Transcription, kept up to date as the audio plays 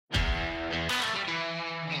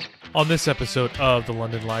On this episode of the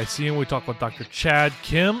London Lyceum, we talk with Dr. Chad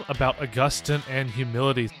Kim about Augustine and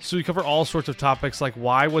humility. So we cover all sorts of topics like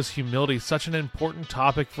why was humility such an important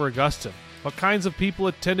topic for Augustine? What kinds of people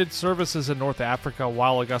attended services in North Africa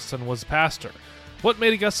while Augustine was pastor? What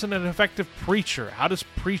made Augustine an effective preacher? How does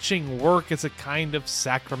preaching work as a kind of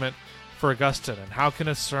sacrament for Augustine? And how can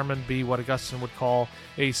a sermon be what Augustine would call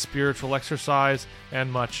a spiritual exercise?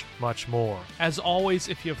 And much, much more. As always,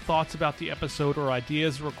 if you have thoughts about the episode or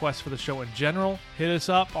ideas or requests for the show in general, hit us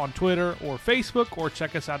up on Twitter or Facebook or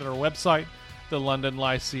check us out at our website,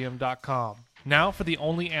 thelondonlyceum.com. Now for the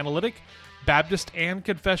only analytic, Baptist, and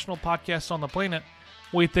confessional podcast on the planet,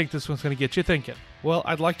 we think this one's going to get you thinking. Well,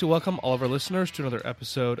 I'd like to welcome all of our listeners to another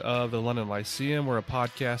episode of the London Lyceum. We're a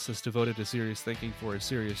podcast that's devoted to serious thinking for a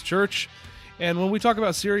serious church. And when we talk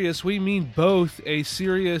about serious, we mean both a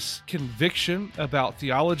serious conviction about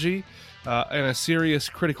theology and a serious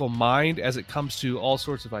critical mind as it comes to all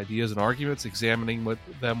sorts of ideas and arguments, examining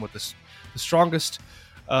them with the strongest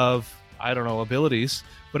of, abilities.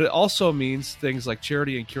 But it also means things like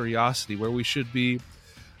charity and curiosity, where we should be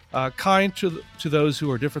kind to those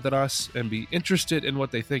who are different than us and be interested in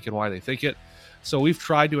what they think and why they think it. So we've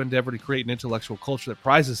tried to endeavor to create an intellectual culture that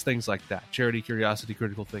prizes things like that: charity, curiosity,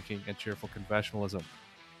 critical thinking, and cheerful confessionalism.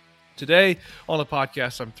 Today on the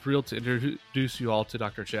podcast, I'm thrilled to introduce you all to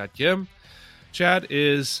Dr. Chad Kim. Chad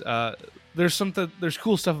is there's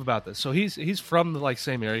cool stuff about this. So he's from the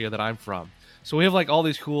same area that I'm from. So we have all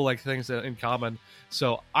these cool things in common.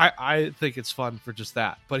 So I think it's fun for just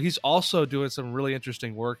that. But he's also doing some really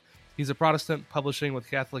interesting work. He's a Protestant publishing with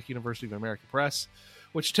Catholic University of American Press,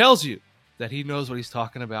 which tells you that he knows what he's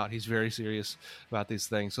talking about. He's very serious about these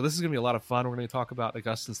things. So this is going to be a lot of fun. We're going to talk about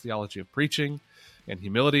Augustine's theology of preaching and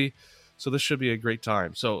humility. So this should be a great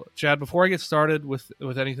time. So Chad, before I get started with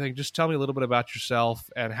anything, just tell me a little bit about yourself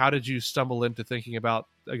and how did you stumble into thinking about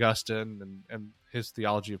Augustine and his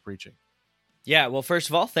theology of preaching? Yeah, well, first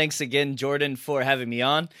of all, thanks again, Jordan, for having me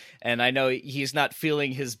on. And I know he's not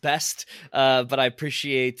feeling his best, but I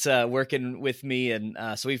appreciate working with me. And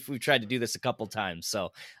so we've tried to do this a couple times.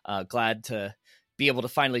 So glad to be able to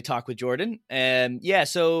finally talk with Jordan. And yeah,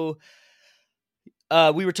 so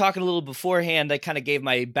we were talking a little beforehand. I kind of gave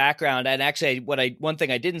my background, and actually, one thing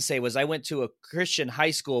I didn't say was I went to a Christian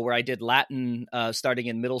high school where I did Latin starting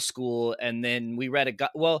in middle school, and then we read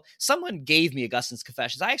someone gave me Augustine's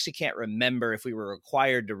Confessions. I actually can't remember if we were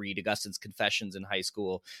required to read Augustine's Confessions in high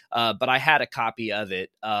school, but I had a copy of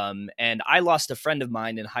it, and I lost a friend of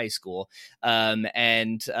mine in high school,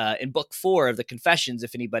 and in book 4 of the Confessions,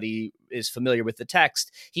 if anybody is familiar with the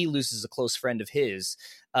text, he loses a close friend of his.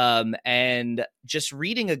 And just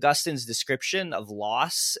reading Augustine's description of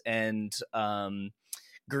loss and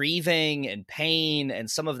grieving and pain and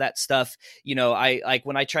some of that stuff, I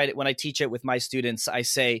when I teach it with my students, I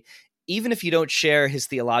say, even if you don't share his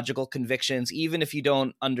theological convictions, even if you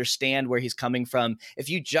don't understand where he's coming from, if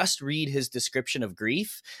you just read his description of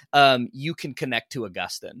grief, you can connect to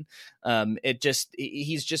Augustine.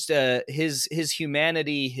 He's just his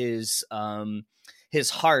humanity, his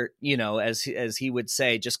heart, as he would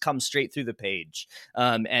say, just comes straight through the page.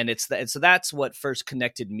 And so that's what first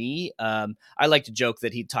connected me. I like to joke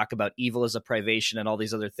that he'd talk about evil as a privation and all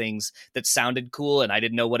these other things that sounded cool, and I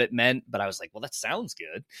didn't know what it meant, but I was like, well, that sounds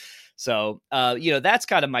good. So, that's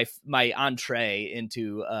kind of my entree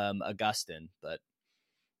into Augustine. But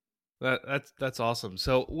that's awesome.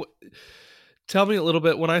 So tell me a little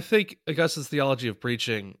bit, when I think Augustine's theology of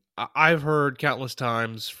preaching, I've heard countless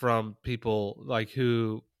times from people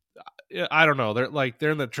who, I don't know, they're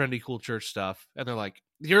in the trendy cool church stuff, and they're like,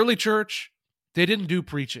 the early church, they didn't do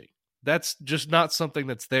preaching. That's just not something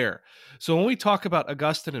that's there. So when we talk about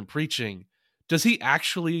Augustine and preaching, does he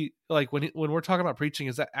actually, when we're talking about preaching,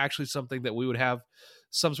 is that actually something that we would have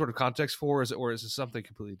some sort of context for, or is it something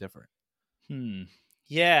completely different?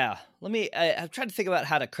 Yeah, I'm trying to think about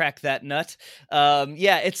how to crack that nut.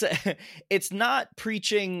 It's not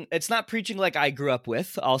preaching. It's not preaching like I grew up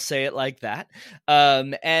with. I'll say it like that.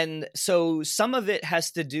 And so some of it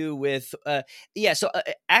has to do with,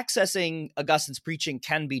 accessing Augustine's preaching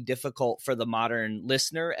can be difficult for the modern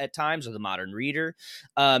listener at times, or the modern reader.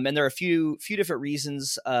 And there are a few different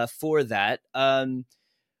reasons for that.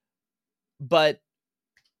 But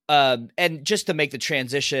And just to make the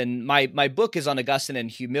transition, my book is on Augustine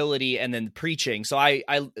and humility, and then preaching. So I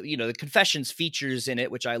the Confessions features in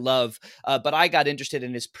it, which I love. But I got interested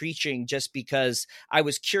in his preaching just because I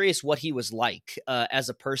was curious what he was like as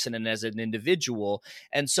a person and as an individual.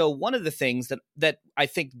 And so one of the things that I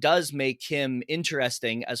think does make him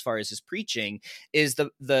interesting as far as his preaching is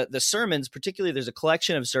the sermons. Particularly, there's a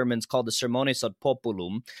collection of sermons called the Sermones ad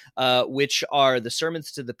Populum, which are the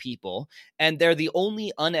sermons to the people, and they're the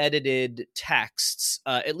only unedited texts,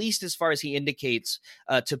 at least as far as he indicates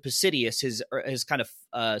to Pisidius, his kind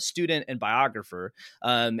of student and biographer.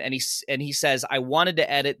 And he says, I wanted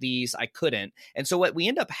to edit these, I couldn't. And so what we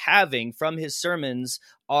end up having from his sermons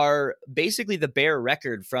are basically the bare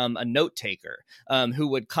record from a note taker who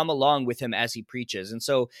would come along with him as he preaches. And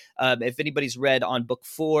so if anybody's read on book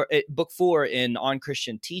four in On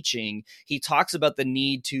Christian Teaching, he talks about the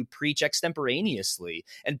need to preach extemporaneously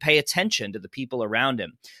and pay attention to the people around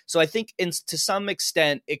him. So I think to some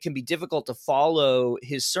extent, it can be difficult to follow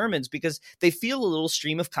his sermons because they feel a little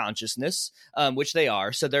stream of consciousness, which they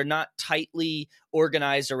are. So they're not tightly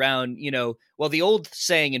organized around, well, the old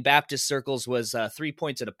saying in Baptist circles was 3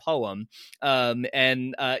 points in a poem. So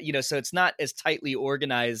it's not as tightly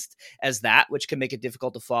organized as that, which can make it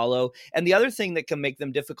difficult to follow. And the other thing that can make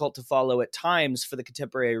them difficult to follow at times for the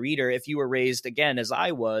contemporary reader, if you were raised, again, as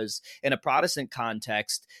I was, in a Protestant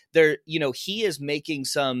context, he is making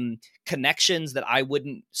some connections that I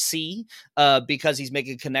wouldn't see because he's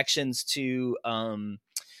making connections to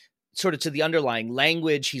sort of to the underlying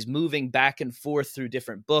language. He's moving back and forth through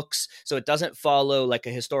different books. So it doesn't follow like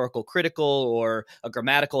a historical critical or a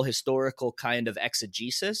grammatical historical kind of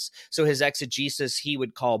exegesis. So his exegesis he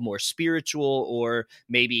would call more spiritual or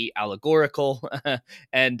maybe allegorical,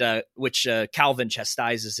 and which Calvin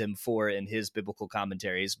chastises him for in his biblical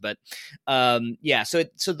commentaries. But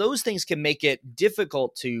so those things can make it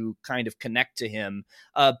difficult to kind of connect to him.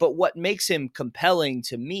 But what makes him compelling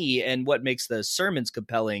to me and what makes the sermons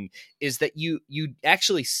compelling is that you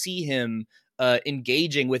actually see him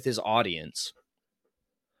engaging with his audience.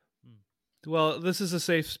 Well, this is a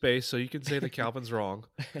safe space, so you can say that Calvin's wrong.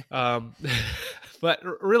 But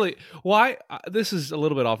really, why? This is a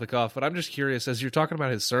little bit off the cuff, but I'm just curious, as you're talking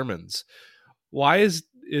about his sermons, why is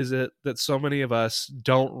it that so many of us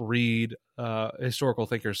don't read historical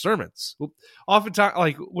thinkers' sermons? Oftentimes,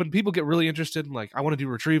 like when people get really interested in, like, I want to do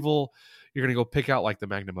retrieval, you're going to go pick out like the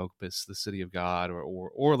Magnum Opus, the City of God,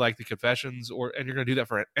 or like the Confessions, and you're going to do that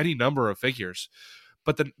for any number of figures.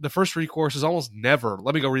 But the first recourse is almost never,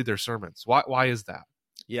 let me go read their sermons. Why is that?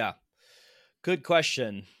 Yeah, good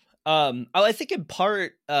question. I think in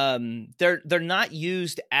part they're not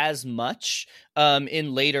used as much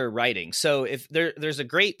in later writing. So if there's a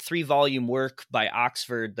great 3-volume work by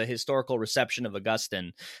Oxford, The Historical Reception of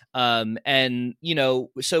Augustine, and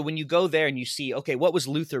so when you go there and you see, okay, what was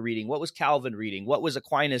Luther reading, what was Calvin reading, what was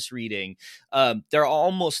Aquinas reading, they're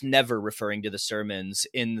almost never referring to the sermons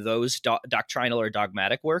in those doctrinal or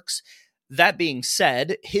dogmatic works. That being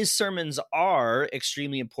said, his sermons are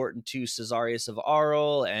extremely important to Caesarius of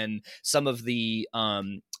Arles and some of the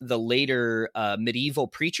later medieval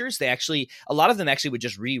preachers. A lot of them actually would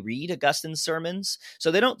just reread Augustine's sermons, so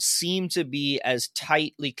they don't seem to be as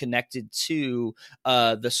tightly connected to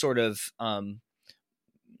the sort of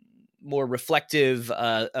more reflective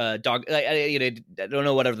I don't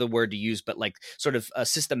know whatever the word to use, but like sort of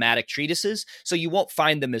systematic treatises. So you won't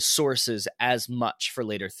find them as sources as much for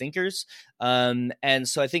later thinkers. And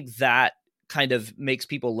so I think that kind of makes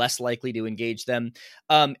people less likely to engage them.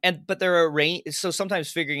 But they're arranged. So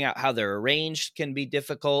sometimes figuring out how they're arranged can be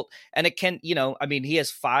difficult. And it can, he has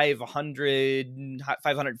 500,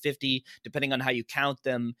 550, depending on how you count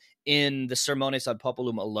them, in the Sermones ad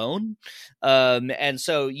Populum alone. And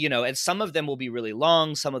so, and some of them will be really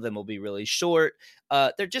long. Some of them will be really short.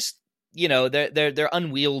 They're just, they're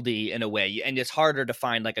unwieldy in a way. And it's harder to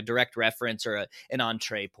find like a direct reference or an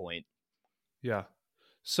entree point. Yeah.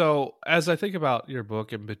 So as I think about your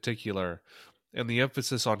book in particular and the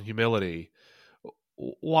emphasis on humility,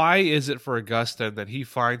 why is it for Augustine that he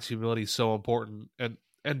finds humility so important?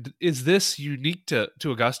 And is this unique to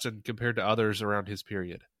Augustine compared to others around his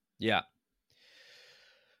period? Yeah.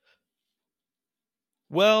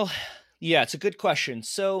 Well, yeah, it's a good question.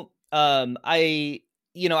 So I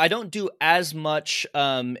don't do as much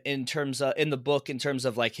in terms of in the book in terms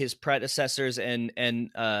of like his predecessors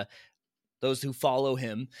and those who follow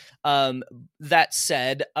him. That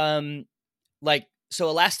said, like so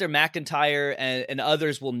Alastair McIntyre and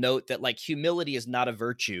others will note that like humility is not a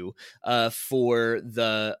virtue for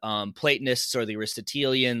the Platonists or the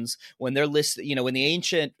Aristotelians when they're listed. When the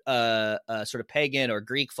ancient sort of pagan or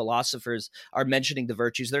Greek philosophers are mentioning the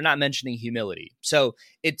virtues, they're not mentioning humility. So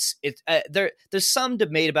there's some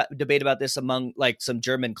debate about this among like some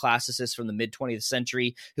German classicists from the mid 20th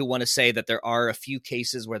century who want to say that there are a few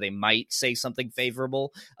cases where they might say something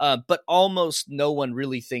favorable, but almost no one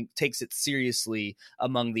really takes it seriously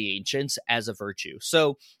among the ancients as a virtue.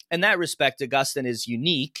 So in that respect, Augustine is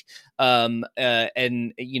unique, and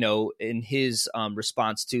in his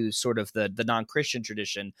response to sort of the non-Christian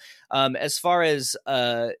tradition. As far as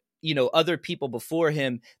other people before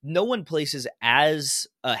him, no one places as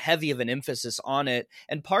heavy of an emphasis on it.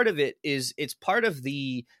 And part of it is it's part of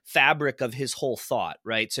the fabric of his whole thought,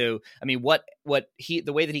 right? So, I mean,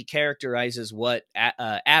 the way that he characterizes what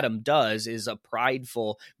Adam does is a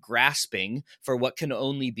prideful grasping for what can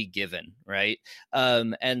only be given, right?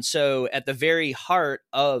 And so at the very heart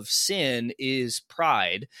of sin is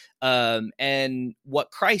pride, and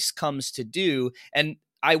what Christ comes to do. And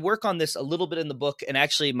I work on this a little bit in the book, and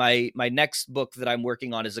actually my next book that I'm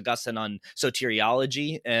working on is Augustine on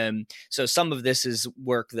soteriology. So some of this is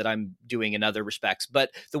work that I'm doing in other respects.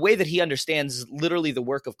 But the way that he understands literally the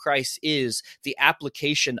work of Christ is the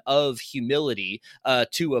application of humility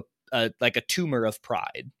to like a tumor of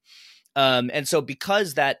pride. And so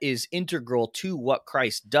because that is integral to what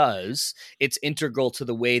Christ does, it's integral to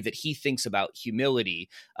the way that he thinks about humility.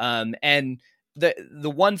 And the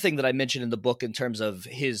one thing that I mentioned in the book in terms of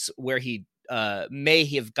where he may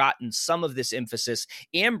have gotten some of this emphasis,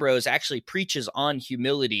 Ambrose actually preaches on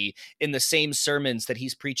humility in the same sermons that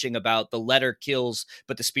he's preaching about the letter kills,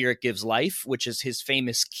 but the spirit gives life, which is his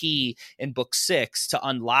famous key in book 6 to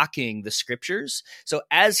unlocking the scriptures. So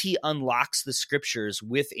as he unlocks the scriptures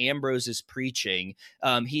with Ambrose's preaching,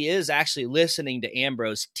 he is actually listening to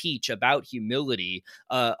Ambrose teach about humility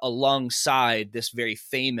alongside this very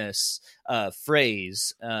famous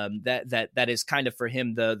phrase that is kind of for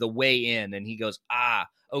him the way in, and he goes,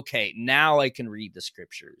 okay, now I can read the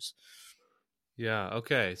scriptures. Yeah,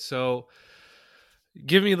 okay. So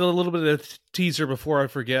give me the little bit of teaser before I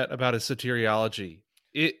forget about his soteriology.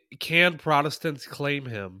 Can Protestants claim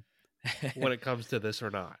him when it comes to this or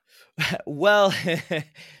not? Well,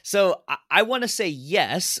 so I want to say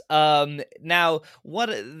yes. Now,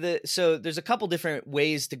 so there's a couple different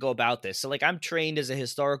ways to go about this. So like I'm trained as a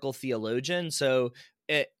historical theologian,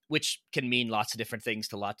 which can mean lots of different things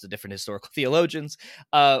to lots of different historical theologians,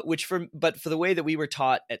 but for the way that we were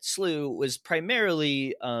taught at SLU was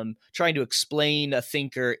primarily trying to explain a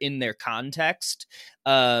thinker in their context,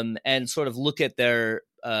 and sort of look at their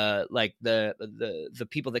like the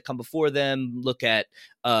people that come before them, look at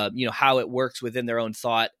how it works within their own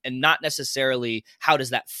thought, and not necessarily how does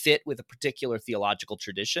that fit with a particular theological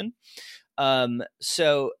tradition.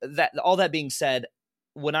 So that all that being said,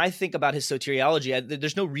 when I think about his soteriology,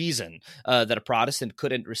 there's no reason that a Protestant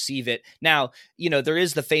couldn't receive it. Now, there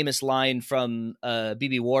is the famous line from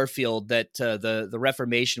B.B. Warfield that the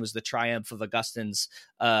Reformation was the triumph of Augustine's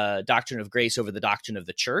doctrine of grace over the doctrine of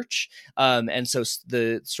the church. And so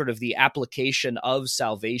the sort of the application of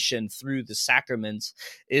salvation through the sacraments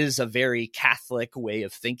is a very Catholic way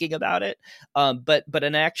of thinking about it. But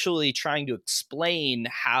in actually trying to explain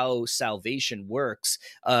how salvation works,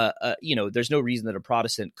 there's no reason that a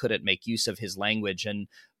Protestant couldn't make use of his language. And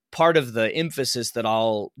part of the emphasis that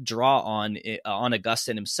I'll draw on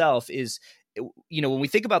Augustine himself is, when we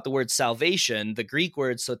think about the word salvation, the Greek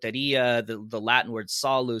word soteria, the Latin word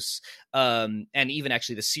salus, and even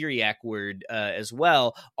actually the Syriac word as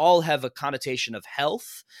well, all have a connotation of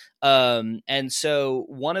health. And so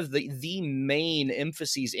one of the main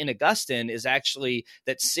emphases in Augustine is actually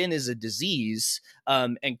that sin is a disease,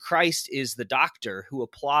 and Christ is the doctor who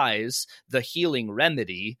applies the healing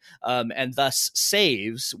remedy, and thus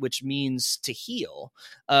saves, which means to heal.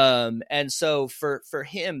 And so for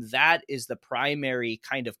him, that is the primary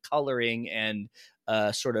kind of coloring and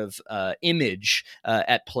sort of image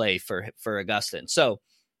at play for Augustine. So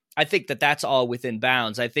I think that's all within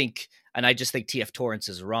bounds. I just think T.F. Torrance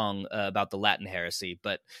is wrong about the Latin heresy,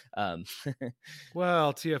 but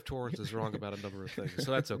well, T.F. Torrance is wrong about a number of things,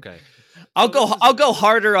 so that's okay. I'll go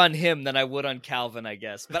harder on him than I would on Calvin, I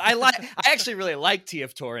guess. But I actually really like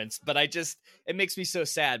T.F. Torrance, but it makes me so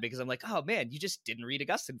sad because I'm like, oh man, you just didn't read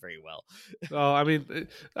Augustine very well. Oh, I mean,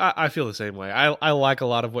 I feel the same way. I like a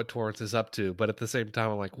lot of what Torrance is up to, but at the same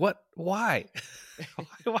time, I'm like, what? Why?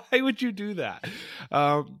 Why would you do that?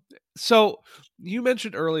 So you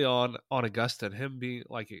mentioned early on Augustine, him being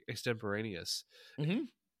like extemporaneous. Mm-hmm.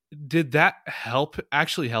 did that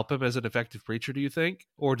actually help him as an effective preacher, do you think?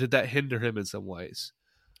 Or did that hinder him in some ways?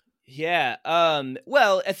 Yeah.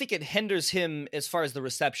 Well, I think it hinders him as far as the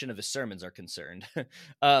reception of his sermons are concerned.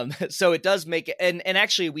 So it does make it, and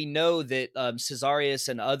actually we know that Caesarius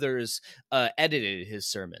and others edited his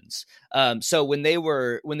sermons. So when they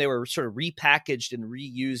were sort of repackaged and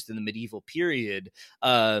reused in the medieval period,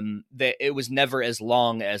 that it was never as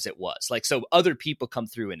long as it was. Like, so other people come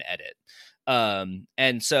through and edit.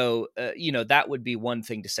 And so that would be one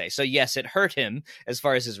thing to say. So yes, it hurt him as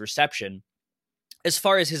far as his reception. As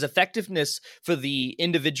far as his effectiveness for the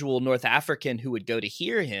individual North African who would go to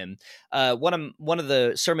hear him, one of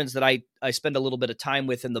the sermons that I spend a little bit of time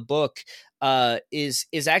with in the book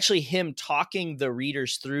is actually him talking the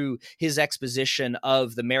readers through his exposition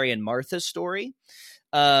of the Mary and Martha story.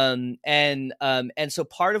 And so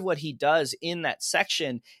part of what he does in that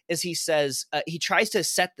section is he says, he tries to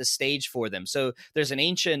set the stage for them. So there's an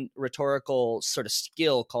ancient rhetorical sort of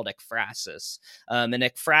skill called ekphrasis. And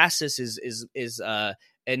ekphrasis is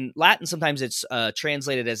in Latin, sometimes it's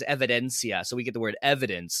translated as evidencia. So we get the word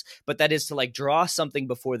evidence, but that is to like draw something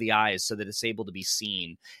before the eyes so that it's able to be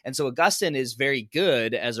seen. And so Augustine is very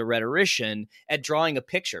good as a rhetorician at drawing a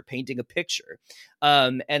picture, painting a picture.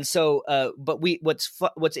 And so, but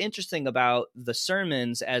what's interesting about the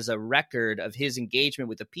sermons as a record of his engagement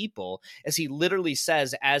with the people is he literally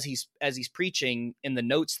says, as he's preaching in the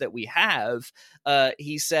notes that we have,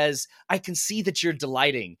 he says, "I can see that you're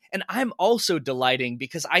delighting, and I'm also delighting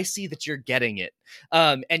because I see that you're getting it.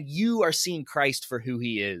 And you are seeing Christ for who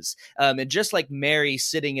he is. And just like Mary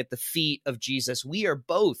sitting at the feet of Jesus, we are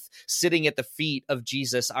both sitting at the feet of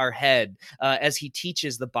Jesus, our head, as he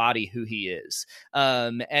teaches the body who he is."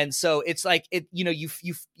 And so it's like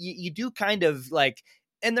you do kind of like,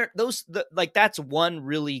 and that's one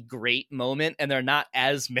really great moment, and they're not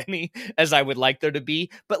as many as I would like there to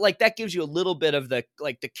be, but like that gives you a little bit of the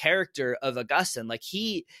character of Augustine. Like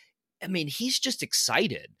he's just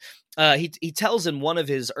excited. He tells in one of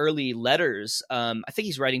his early letters, I think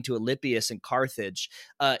he's writing to Alypius in Carthage,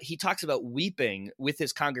 he talks about weeping with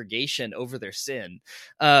his congregation over their sin.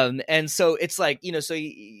 And so it's like,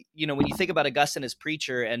 when you think about Augustine as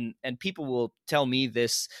preacher, and people will tell me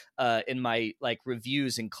this in my like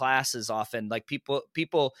reviews in classes often, like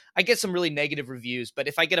people, I get some really negative reviews, but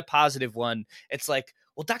if I get a positive one, it's like,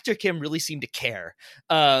 well, Dr. Kim really seemed to care.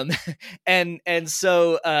 And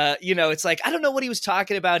so, it's like, I don't know what he was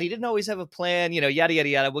talking about. He didn't always have a plan, yada, yada,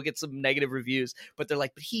 yada. We'll get some negative reviews, but they're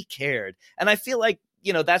like, but he cared. And I feel like,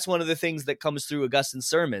 that's one of the things that comes through Augustine's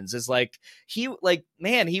sermons is like, he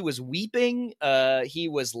was weeping. He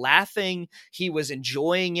was laughing. He was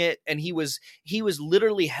enjoying it. And he was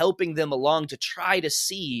literally helping them along to try to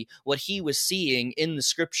see what he was seeing in the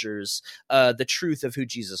scriptures, the truth of who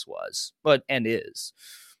Jesus was, and is.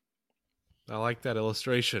 I like that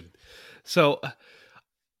illustration. So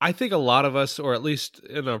I think a lot of us, or at least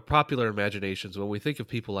in our popular imaginations, when we think of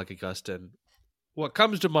people like Augustine, what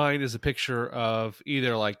comes to mind is a picture of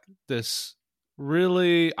either like this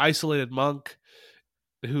really isolated monk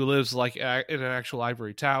who lives like in an actual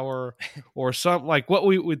ivory tower, or some like what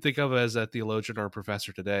we would think of as a theologian or a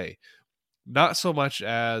professor today, not so much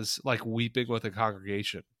as like weeping with a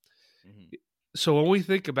congregation. Mm-hmm. So when we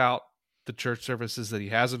think about the church services that he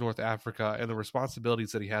has in North Africa and the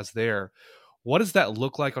responsibilities that he has there, what does that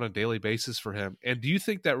look like on a daily basis for him? And do you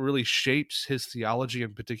think that really shapes his theology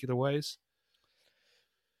in particular ways?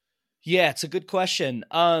 Yeah, it's a good question.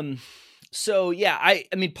 So yeah, I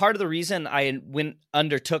mean, part of the reason I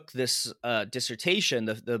undertook this dissertation,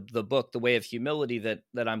 the book, The Way of Humility,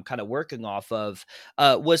 that I'm kind of working off of,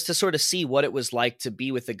 was to sort of see what it was like to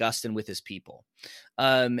be with Augustine with his people.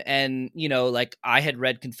 And like I had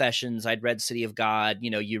read Confessions, I'd read City of God,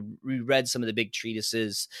 you read some of the big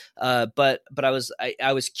treatises, but I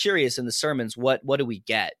was curious in the sermons, what do we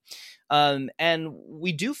get? And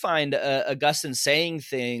we do find Augustine saying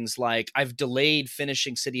things like, "I've delayed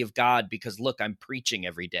finishing City of God because look, I'm preaching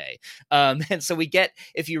every day." And so we get,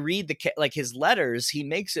 if you read his letters, he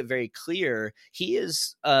makes it very clear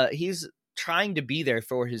he's trying to be there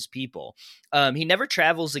for his people. He never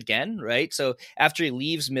travels again, right? So after he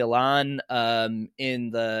leaves Milan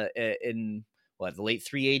in the late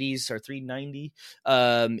 380s or 390,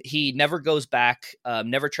 he never goes back,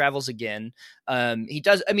 never travels again.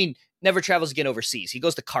 Never travels again overseas. He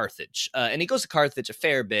goes to Carthage, and he goes to Carthage a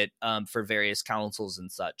fair bit for various councils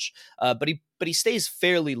and such. But he stays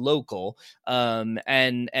fairly local, and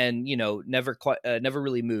never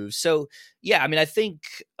really moves. So yeah, I mean, I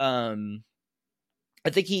think I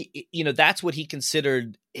think he, that's what he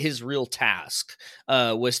considered his real task,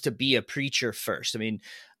 was to be a preacher first. I mean,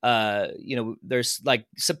 there's like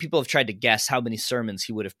some people have tried to guess how many sermons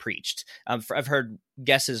he would have preached. I've heard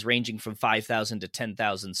guesses ranging from 5,000 to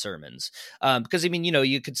 10,000 sermons. Because I mean,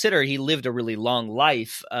 you consider he lived a really long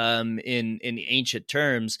life, in ancient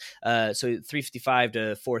terms. So 355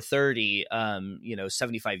 to 430,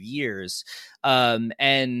 75 years.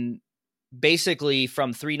 And basically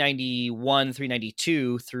from 391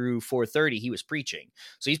 392 through 430 he was preaching,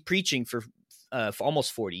 so he's preaching for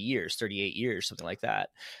almost 40 years, 38 years, something like that.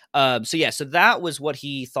 So that was what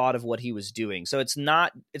he thought of what he was doing. So it's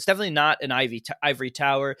definitely not an ivory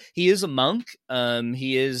tower. He is a monk.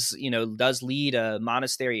 He is, does lead a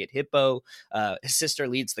monastery at Hippo. His sister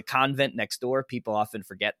leads the convent next door. People often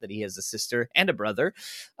forget that he has a sister and a brother.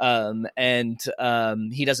 And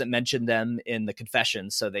he doesn't mention them in the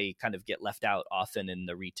confessions, so they kind of get left out often in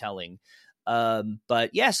the retelling. But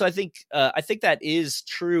yeah, so I think that is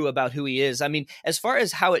true about who he is. I mean, as far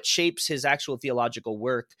as how it shapes his actual theological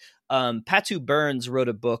work, Patu Burns wrote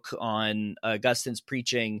a book on Augustine's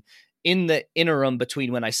preaching in the interim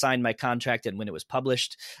between when I signed my contract and when it was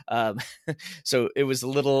published. So it was a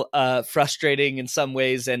little frustrating in some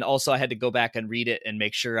ways. And also I had to go back and read it and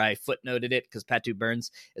make sure I footnoted it, because Patu Burns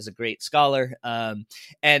is a great scholar.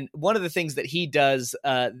 And one of the things that he does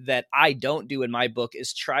that I don't do in my book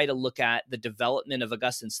is try to look at the development of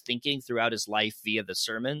Augustine's thinking throughout his life via the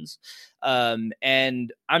sermons.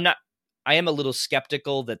 And I am a little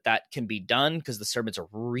skeptical that can be done, because the sermons are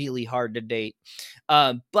really hard to date.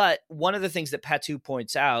 But one of the things that Patu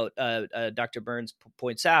points out, Dr. Burns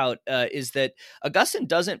points out, is that Augustine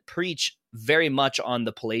doesn't preach very much on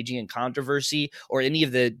the Pelagian controversy or any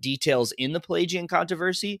of the details in the Pelagian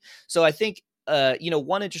controversy. So I think,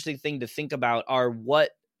 one interesting thing to think about are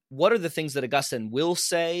what are the things that Augustine will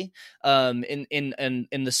say in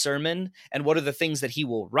the sermon, and what are the things that he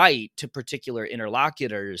will write to particular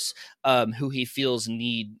interlocutors who he feels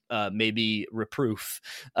need maybe reproof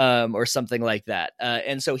or something like that.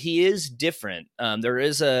 And so he is different. There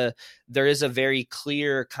is a very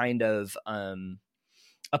clear kind of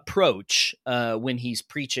approach when he's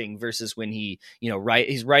preaching versus when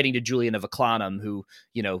he's writing to Julian of Aclanum, who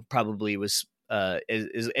probably was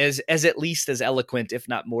is at least as eloquent, if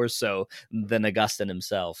not more so, than Augustine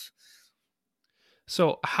himself.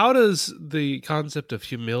 So how does the concept of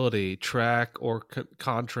humility track or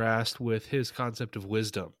contrast with his concept of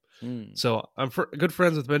wisdom? So I'm good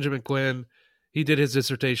friends with Benjamin Quinn. He did his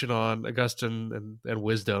dissertation on Augustine and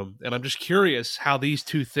wisdom, and I'm just curious how these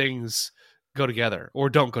two things go together or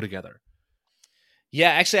don't go together.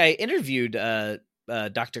 Yeah, actually, I interviewed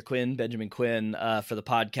Dr. Quinn, Benjamin Quinn, for the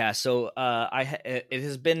podcast. So it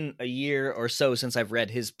has been a year or so since I've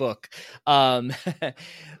read his book.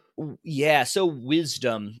 Yeah, so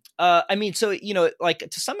wisdom. I mean, so, like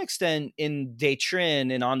to some extent in De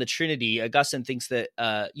Trin and on the Trinity, Augustine thinks that,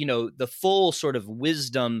 the full sort of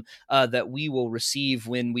wisdom that we will receive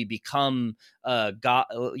when we become God,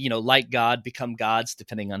 like God, become gods,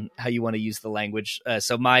 depending on how you want to use the language.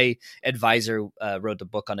 So my advisor wrote the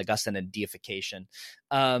book on Augustine and deification.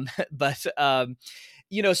 But so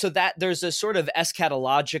that there's a sort of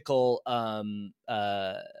eschatological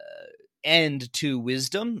end to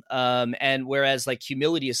wisdom, and whereas like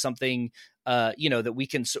humility is something that we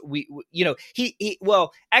can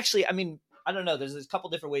well, actually, I mean, I don't know, there's a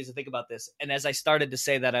couple different ways to think about this, and as I started to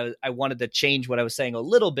say that, I wanted to change what I was saying a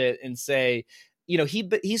little bit and say,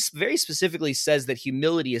 he's very specifically says that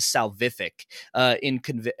humility is salvific in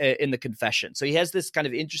the confession. So he has this kind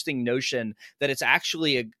of interesting notion that it's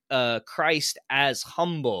actually a Christ as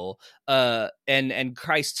humble, and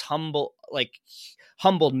Christ's humble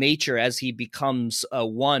nature as he becomes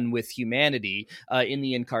one with humanity in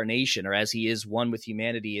the incarnation, or as he is one with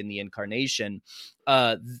humanity in the incarnation.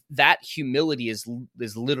 That humility is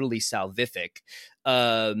literally salvific.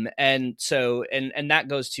 And so, and that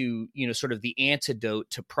goes to, sort of the antidote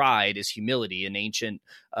to pride is humility, an ancient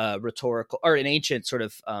rhetorical, or an ancient sort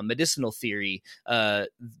of medicinal theory.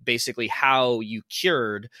 Basically how you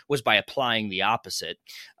cured was by applying the opposite.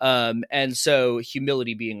 And so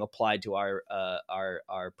humility being applied to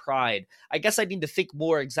our pride. I guess I need to think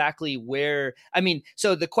more exactly where, I mean,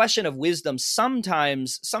 so the question of wisdom,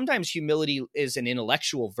 sometimes humility is an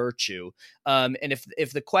intellectual virtue. And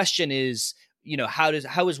if the question is, how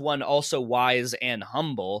is one also wise and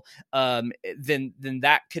humble? Then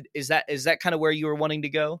that is that kind of where you were wanting to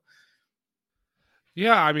go?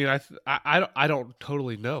 Yeah, I mean, I don't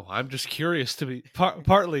totally know. I'm just curious to be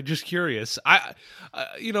partly just curious. I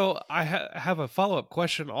have a follow-up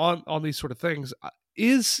question on these sort of things.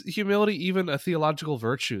 is humility even a theological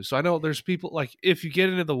virtue? So I know there's people like, if you get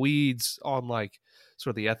into the weeds on like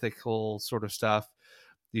sort of the ethical sort of stuff,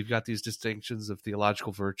 you've got these distinctions of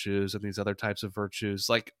theological virtues and these other types of virtues.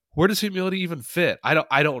 Like, where does humility even fit?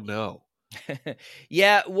 I don't know.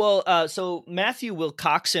 Yeah, well, so Matthew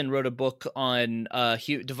Wilcoxon wrote a book on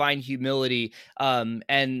divine humility,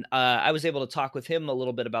 and I was able to talk with him a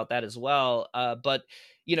little bit about that as well. But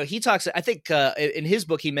he talks. I think in his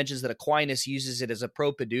book he mentions that Aquinas uses it as a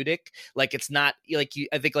propedeutic, like it's not like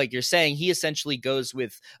I think like you're saying, he essentially goes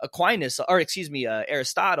with Aquinas, or excuse me,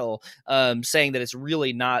 Aristotle, saying that it's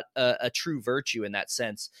really not a true virtue in that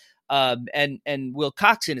sense. And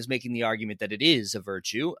Wilcoxon is making the argument that it is a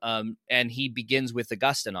virtue, and he begins with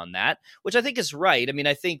Augustine on that, which I think is right. I mean,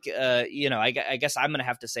 I think I guess I'm going to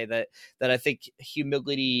have to say that I think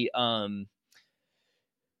humility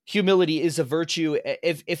is a virtue.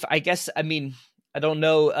 If I guess, I mean, I don't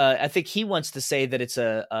know. I think he wants to say that it's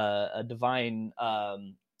a divine.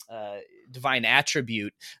 Divine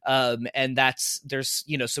attribute, and there's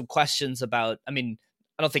some questions about. I mean,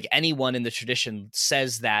 I don't think anyone in the tradition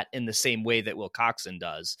says that in the same way that Wilcoxon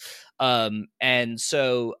does. And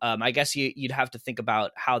so I guess you'd have to think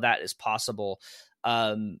about how that is possible.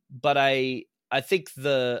 But I think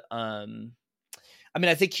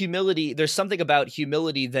I think humility, there's something about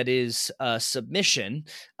humility that is submission.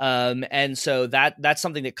 And so that's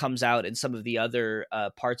something that comes out in some of the other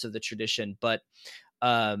parts of the tradition. But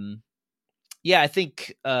yeah, I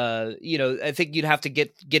think I think you'd have to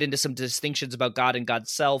get into some distinctions about God and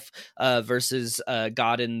God's self versus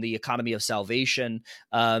God and the economy of salvation,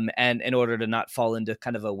 and in order to not fall into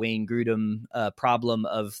kind of a Wayne Grudem problem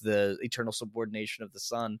of the eternal subordination of the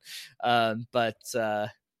Son. But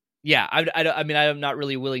yeah, I mean, I'm not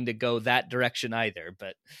really willing to go that direction either.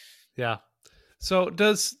 But yeah. So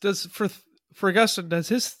does for Augustine, does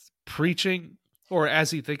his preaching, or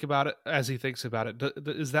as he thinks about it,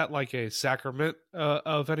 is that like a sacrament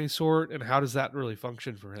of any sort? And how does that really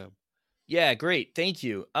function for him? Yeah, great. Thank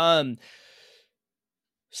you.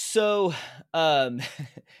 So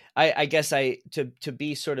I guess to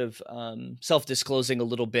be sort of self-disclosing a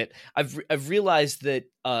little bit, I've realized that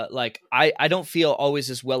like I don't feel always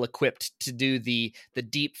as well equipped to do the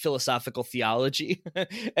deep philosophical theology.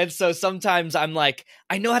 And so sometimes I'm like,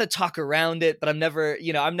 I know how to talk around it, but I'm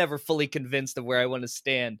never fully convinced of where I want to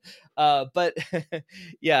stand. But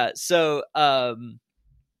yeah, so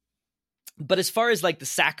but as far as like the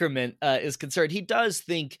sacrament is concerned, he does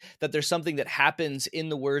think that there's something that happens in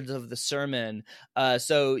the words of the sermon.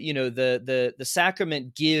 So the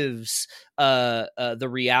sacrament gives the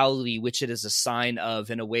reality which it is a sign of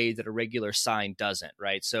in a way that a regular sign doesn't,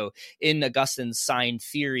 right? So in Augustine's sign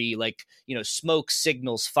theory, like smoke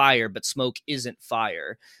signals fire, but smoke isn't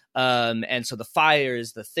fire. And so the fire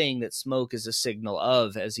is the thing that smoke is a signal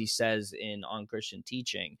of, as he says in On Christian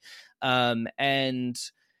Teaching.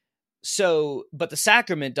 So, but the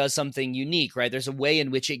sacrament does something unique, right? There's a way in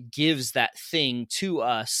which it gives that thing to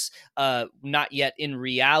us, not yet in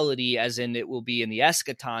reality, as in it will be in the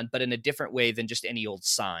eschaton, but in a different way than just any old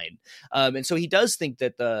sign. And so he does think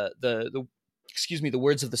that the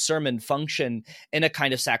words of the sermon function in a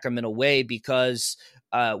kind of sacramental way, because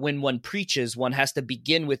when one preaches, one has to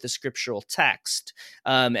begin with the scriptural text.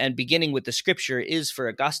 And beginning with the scripture is, for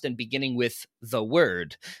Augustine, beginning with the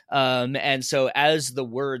word. And so as the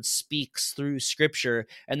word speaks through scripture,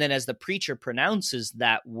 and then as the preacher pronounces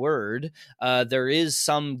that word, there is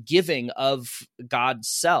some giving of God's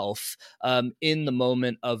self in the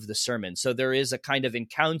moment of the sermon. So there is a kind of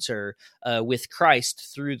encounter with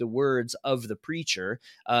Christ through the words of the preacher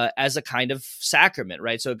as a kind of sacrament,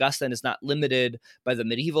 right? So Augustine is not limited by the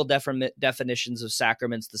medieval definitions of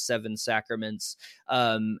sacraments, the seven sacraments,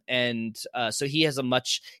 and so he has a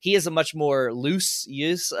much more loose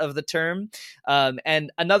use of the term.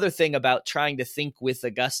 And another thing about trying to think with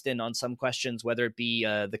Augustine on some questions, whether it be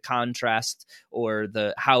the contrast or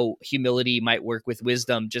the how humility might work with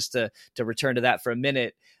wisdom, just to return to that for a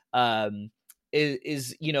minute,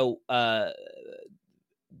 is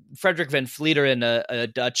Frederick van Vlieteren, a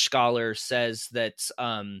Dutch scholar, says that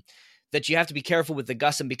that you have to be careful with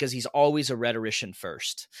Augustine because he's always a rhetorician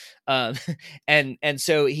first. And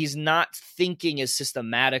so he's not thinking as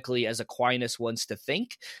systematically as Aquinas wants to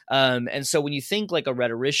think. And so when you think like a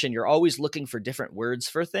rhetorician, you're always looking for different words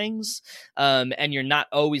for things. And you're not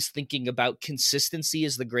always thinking about consistency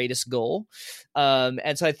as the greatest goal.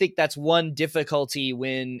 And so I think that's one difficulty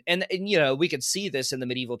when, and we could see this in the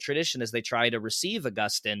medieval tradition as they try to receive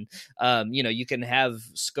Augustine. You can have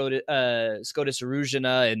Scotus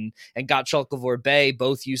Erugena and and Gottschalk of Orbey,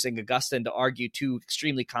 both using Augustine to argue two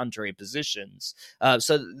extremely contrary positions.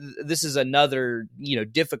 This is another,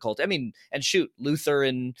 difficult. I mean, and shoot, Luther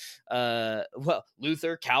and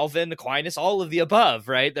Luther, Calvin, Aquinas, all of the above,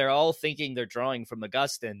 right? They're all thinking they're drawing from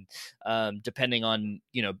Augustine, depending on,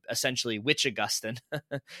 essentially which Augustine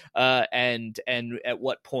and at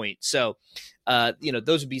what point. So,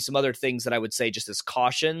 those would be some other things that I would say just as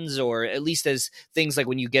cautions, or at least as things like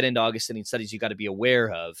when you get into Augustinian studies, you got to be aware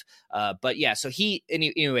of. But yeah, so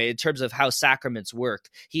anyway, in terms of how sacraments work,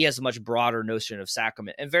 he has a much broader notion of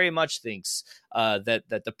sacrament and very much thinks that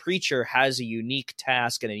the preacher has a unique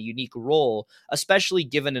task and a unique role, especially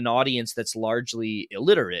given an audience that's largely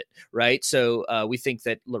illiterate, right? So we think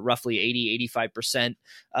that roughly 80-85%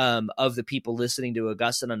 of the people listening to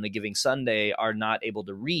Augustine on a given Sunday are not able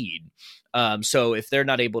to read. So if they're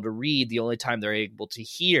not able to read, the only time they're able to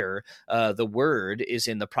hear the word is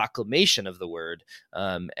in the proclamation of the word.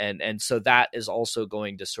 And so that is also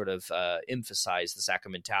going to sort of emphasize the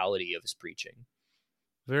sacramentality of his preaching.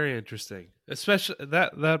 Very interesting. Especially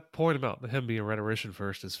that point about him being a rhetorician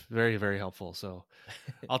first is very, very helpful. So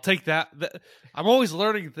I'll take that. I'm always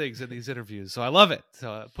learning things in these interviews, so I love it.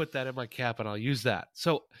 So I put that in my cap and I'll use that.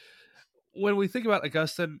 So when we think about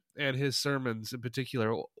Augustine and his sermons in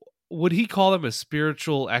particular, would he call them a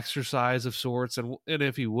spiritual exercise of sorts? And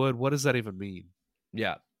if he would, what does that even mean?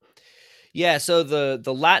 Yeah. Yeah, so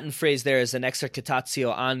the Latin phrase there is an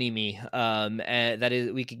exercitatio animi, and that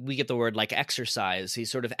is we get the word like exercise. He's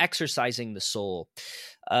sort of exercising the soul.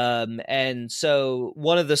 And so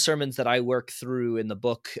one of the sermons that I work through in the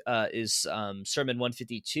book is Sermon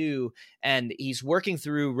 152, and he's working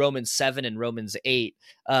through Romans 7 and Romans 8.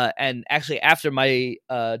 And actually, after my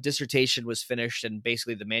dissertation was finished and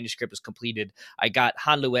basically the manuscript was completed, I got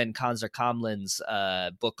Hanluen Kanzer-Kamlin's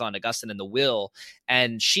book on Augustine and the will,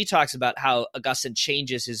 and she talks about how Augustine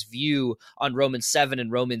changes his view on Romans 7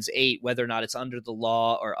 and Romans 8, whether or not it's under the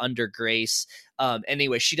law or under grace.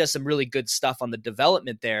 Anyway, she does some really good stuff on the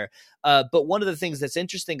development there. But one of the things that's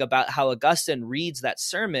interesting about how Augustine reads that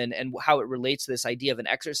sermon and how it relates to this idea of an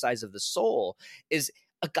exercise of the soul is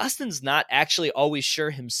Augustine's not actually always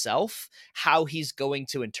sure himself how he's going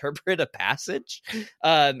to interpret a passage.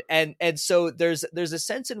 And so there's a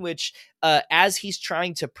sense in which as he's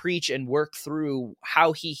trying to preach and work through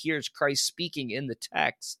how he hears Christ speaking in the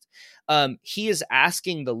text, he is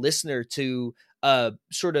asking the listener to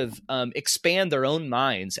sort of expand their own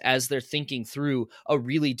minds as they're thinking through a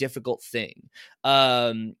really difficult thing.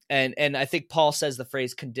 And I think Paul says the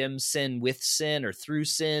phrase condemn sin with sin or through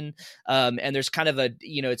sin. And there's kind of a,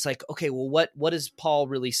 it's like, okay, well, what is Paul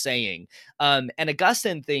really saying? And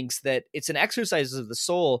Augustine thinks that it's an exercise of the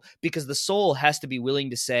soul because the soul has to be willing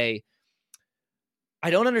to say, I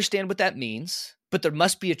don't understand what that means, but there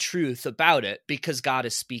must be a truth about it because God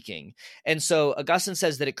is speaking. And so Augustine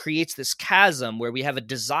says that it creates this chasm where we have a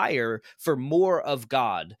desire for more of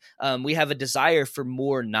God. We have a desire for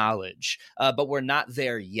more knowledge, but we're not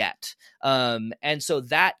there yet. And so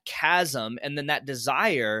that chasm and then that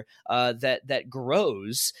desire that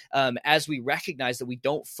grows as we recognize that we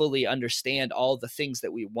don't fully understand all the things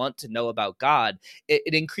that we want to know about God,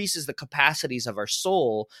 it increases the capacities of our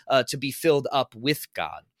soul to be filled up with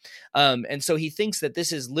God. And so he thinks that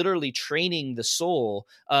this is literally training the soul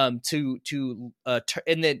and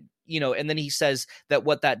then he says that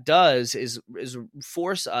what that does is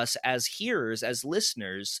force us as hearers, as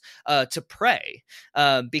listeners, to pray.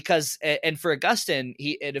 Because for Augustine,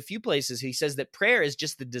 he in a few places he says that prayer is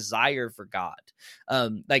just the desire for God.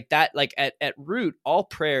 At root, all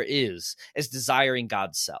prayer is desiring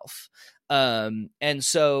God's self. And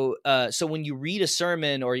so when you read a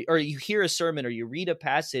sermon or you hear a sermon or you read a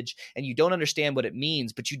passage and you don't understand what it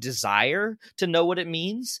means, but you desire to know what it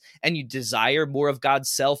means and you desire more of God's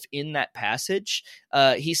self in that passage,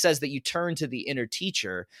 he says that you turn to the inner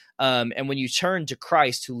teacher. And when you turn to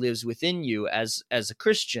Christ who lives within you as a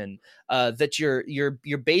Christian, that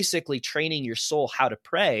you're basically training your soul how to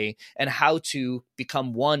pray and how to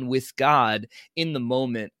become one with God in the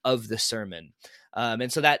moment of the sermon.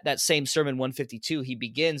 And so that same sermon 152, he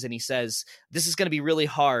begins and he says, this is going to be really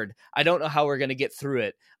hard. I don't know how we're going to get through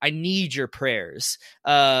it. I need your prayers.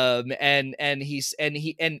 And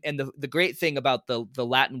the great thing about the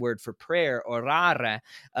Latin word for prayer, orare,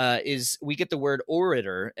 is we get the word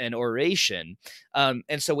orator and oration. And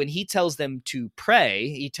so when he tells them to pray,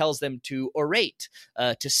 he tells them to orate,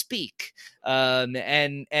 to speak. But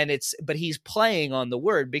he's playing on the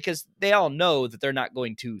word because they all know that they're not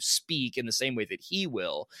going to speak in the same way that that he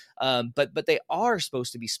will. But they are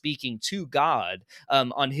supposed to be speaking to God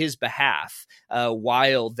on his behalf,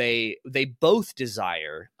 while they both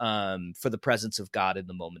desire for the presence of God in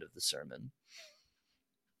the moment of the sermon.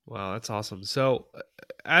 Wow, that's awesome. So,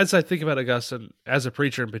 as I think about Augustine as a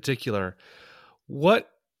preacher in particular, what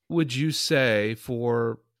would you say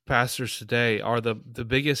for pastors today are the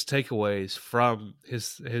biggest takeaways from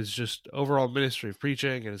his just overall ministry of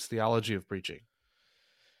preaching and his theology of preaching?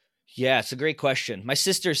 Yeah, it's a great question. My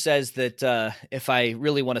sister says that if I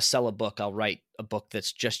really want to sell a book, I'll write a book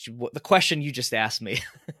that's just the question you just asked me.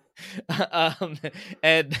 um,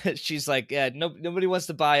 and she's like, "Yeah, nobody wants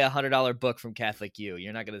to buy $100 book from Catholic U.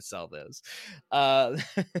 You're not going to sell those." Uh,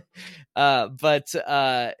 uh, but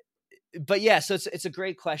uh, but yeah, so it's a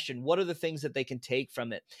great question. What are the things that they can take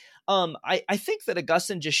from it? I think that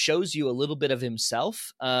Augustine just shows you a little bit of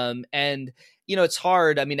himself. And it's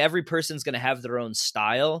hard. I mean, every person's going to have their own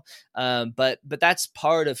style. But that's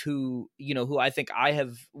part of who I think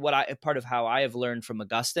part of how I have learned from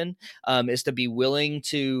Augustine, is to be willing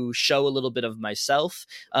to show a little bit of myself,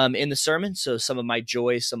 in the sermon. So some of my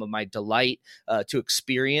joy, some of my delight, to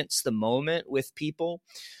experience the moment with people,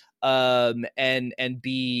 and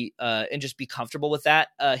be and just be comfortable with that.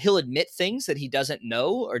 He'll admit things that he doesn't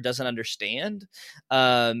know or doesn't understand,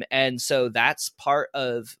 and so that's part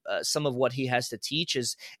of some of what he has to teach.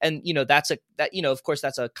 Of course,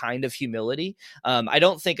 that's a kind of humility. I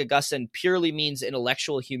don't think Augustine purely means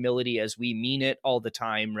intellectual humility as we mean it all the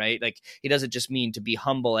time, right? Like, he doesn't just mean to be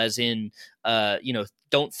humble as in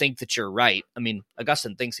don't think that you're right. I mean,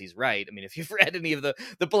 Augustine thinks he's right. I mean, if you've read any of the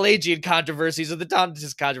Pelagian controversies or the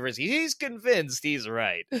Donatist controversy, he's convinced he's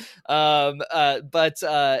right. But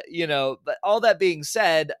all that being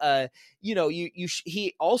said,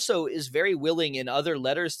 he also is very willing in other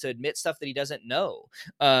letters to admit stuff that he doesn't know.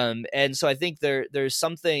 And so I think there's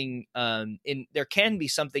something there can be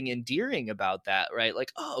something endearing about that, right?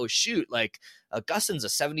 Like, oh shoot, like, Augustine's a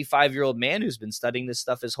 75-year-old man who's been studying this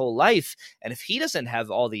stuff his whole life. And if he doesn't have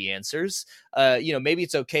all the answers, maybe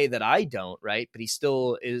it's okay that I don't, right? But he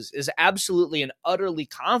still is absolutely and utterly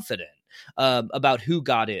confident about who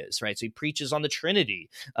God is, right? So he preaches on the Trinity,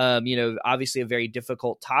 obviously a very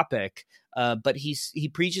difficult topic, but he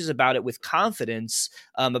preaches about it with confidence,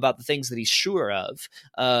 about the things that he's sure of,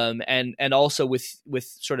 and also with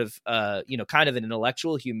sort of kind of an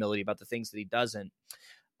intellectual humility about the things that he doesn't.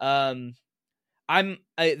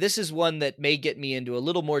 This is one that may get me into a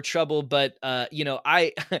little more trouble, but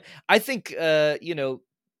I I think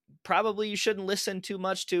probably you shouldn't listen too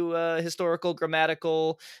much to historical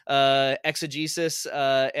grammatical exegesis,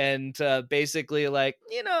 and basically, like,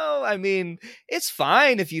 I mean, it's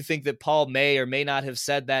fine if you think that Paul may or may not have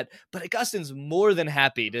said that, but Augustine's more than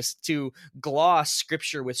happy to gloss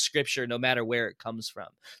scripture with scripture, no matter where it comes from.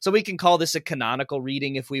 So we can call this a canonical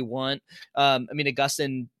reading if we want. I mean,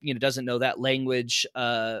 Augustine doesn't know that language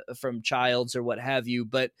from Childs or what have you,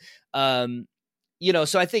 but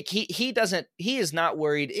so I think he is not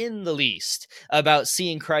worried in the least about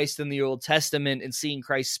seeing Christ in the Old Testament and seeing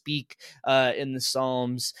Christ speak in the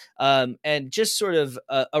Psalms, and just sort of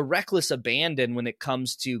a reckless abandon when it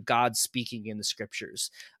comes to God speaking in the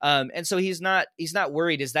Scriptures. And so he's not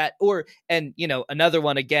worried. Another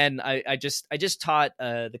one again. I just taught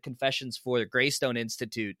the Confessions for the Greystone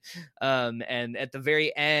Institute, and at the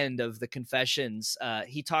very end of the Confessions,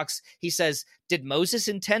 he says, "Did Moses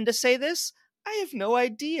intend to say this? I have no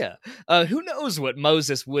idea. Who knows what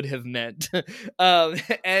Moses would have meant?"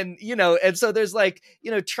 And so there's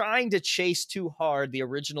trying to chase too hard the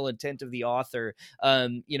original intent of the author,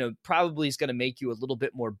 probably is going to make you a little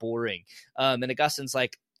bit more boring. And Augustine's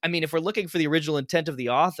like, I mean, if we're looking for the original intent of the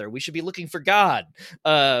author, we should be looking for God,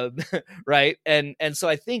 right? And so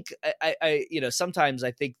I think I sometimes I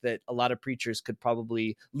think that a lot of preachers could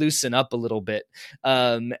probably loosen up a little bit,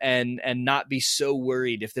 and not be so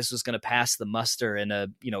worried if this was going to pass the muster in a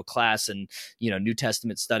class in New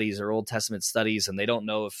Testament studies or Old Testament studies, and they don't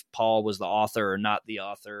know if Paul was the author or not the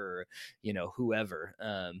author, or whoever.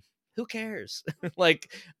 Who cares?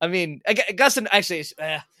 Like, I mean, Augustine actually.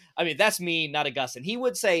 I mean, that's me, not Augustine. He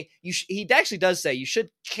would say he actually does say you should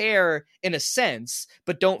care in a sense,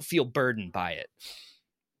 but don't feel burdened by it.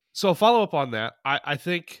 So a follow up on that, I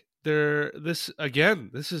think this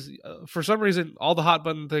is for some reason all the hot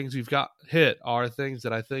button things you've got hit are things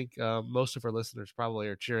that I think most of our listeners probably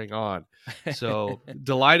are cheering on. So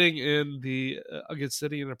delighting in the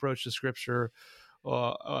Augustinian approach to Scripture,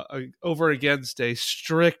 over against a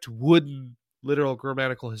strict wooden literal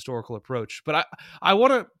grammatical historical approach. But I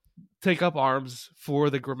want to take up arms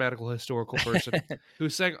for the grammatical historical person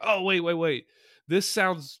who's saying, oh, wait. this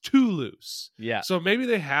sounds too loose. Yeah. So maybe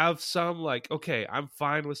they have some like, okay, I'm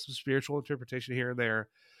fine with some spiritual interpretation here and there.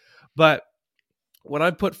 But when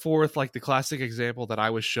I put forth like the classic example that I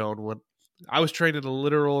was shown when I was trained in a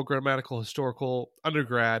literal grammatical historical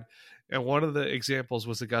undergrad, and one of the examples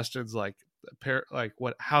was Augustine's like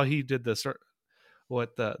how he did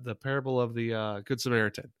the parable of the Good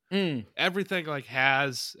Samaritan. Everything like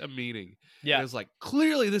has a meaning. Yeah, and it's like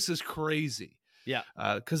clearly this is crazy. Yeah,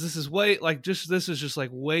 because this is way like this is just like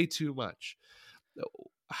way too much.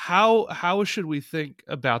 How should we think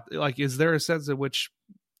about, like, is there a sense in which,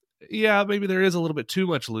 yeah, maybe there is a little bit too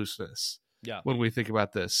much looseness when we think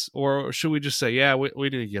about this, or should we just say, yeah, we need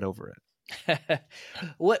to get over it?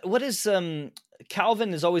 What is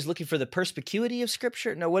Calvin is always looking for the perspicuity of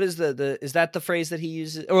Scripture? No, what is is that the phrase that he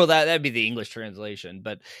uses? Or that'd be the English translation,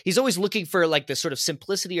 but he's always looking for like the sort of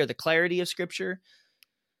simplicity or the clarity of Scripture.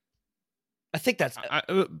 I think that's I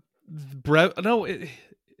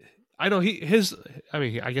know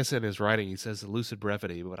I guess in his writing he says lucid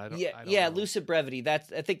brevity, but I don't know. Lucid brevity. I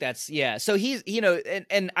think that's. So he's,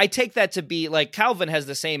 and I take that to be like Calvin has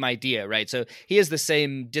the same idea, right? So he has the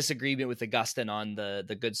same disagreement with Augustine on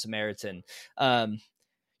the Good Samaritan.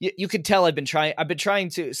 You can tell I've been trying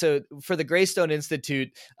to, so for the Greystone Institute,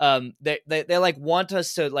 they like want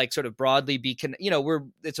us to like sort of broadly be,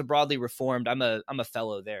 it's a broadly reformed, I'm a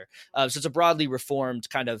fellow there. So it's a broadly reformed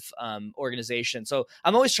kind of organization. So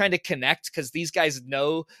I'm always trying to connect because these guys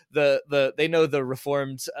know they know the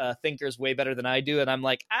reformed thinkers way better than I do. And I'm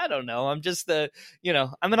like, I don't know. I'm just I'm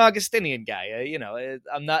an Augustinian guy.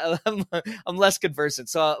 I'm less conversant.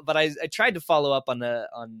 So, but I tried to follow up on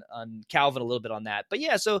Calvin a little bit on that. But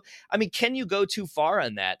yeah, so I mean, can you go too far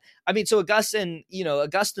on that? I mean, so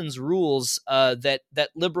Augustine's rules that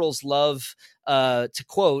liberals love to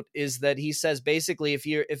quote is that he says basically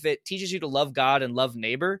if it teaches you to love God and love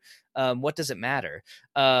neighbor, what does it matter?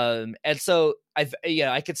 And so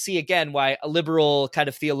I could see again why a liberal kind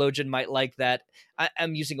of theologian might like that.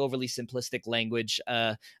 I'm using overly simplistic language.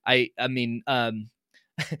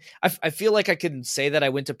 I feel like I can say that I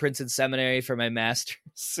went to Princeton Seminary for my master's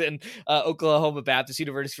and Oklahoma Baptist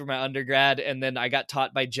University for my undergrad, and then I got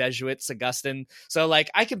taught by Jesuits, Augustine. So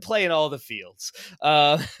like I can play in all the fields.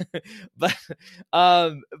 But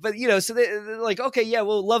so they're like, okay, yeah,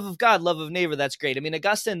 well, love of God, love of neighbor, that's great. I mean,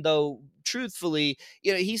 Augustine, though, truthfully,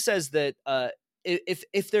 he says that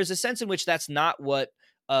if there's a sense in which that's not what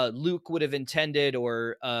Luke would have intended,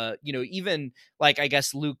 or even like I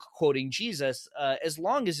guess Luke quoting Jesus, as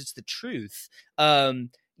long as it's the truth,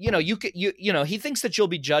 he thinks that you'll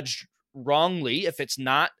be judged wrongly if it's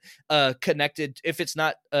not connected, if it's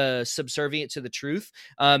not subservient to the truth,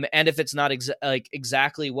 and if it's not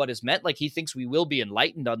exactly what is meant. Like he thinks we will be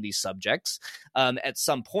enlightened on these subjects at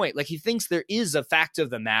some point. Like he thinks there is a fact of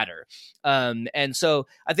the matter, and so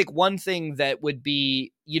I think one thing that would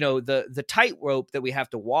be the tightrope that we have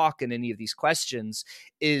to walk in any of these questions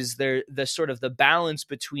is the sort of the balance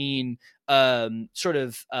between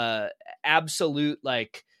absolute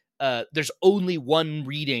like there's only one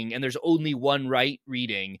reading and there's only one right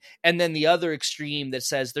reading, and then the other extreme that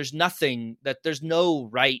says there's no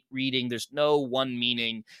right reading, there's no one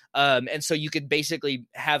meaning, and so you could basically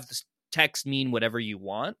have the text mean whatever you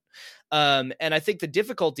want. And I think the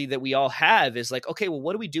difficulty that we all have is like, okay, well,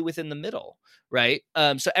 what do we do within the middle, right?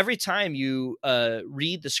 So every time you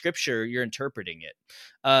read the Scripture, you're interpreting it,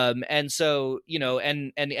 and so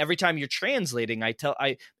and every time you're translating, I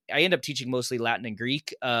end up teaching mostly Latin and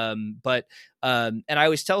Greek, but and I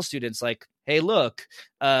always tell students like, hey, look,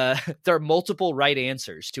 there are multiple right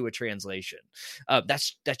answers to a translation.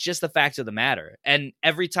 That's just the fact of the matter. And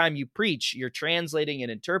every time you preach, you're translating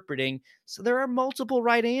and interpreting. So there are multiple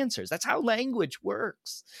right answers. That's how language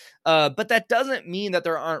works. But that doesn't mean that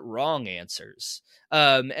there aren't wrong answers.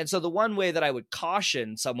 And so the one way that I would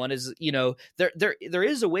caution someone is, there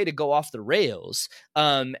is a way to go off the rails.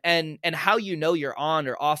 And how you're on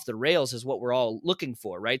or off the rails is what we're all looking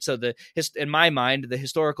for, right? So in my mind, the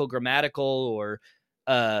historical grammatical, or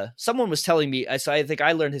someone was telling me, so I think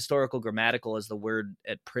I learned historical grammatical as the word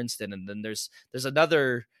at Princeton, and then there's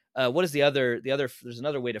another. What is the other? There's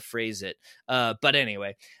another way to phrase it. But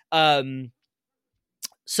anyway,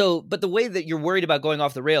 so, but the way that you're worried about going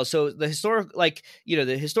off the rails, so the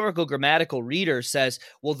historical grammatical reader says,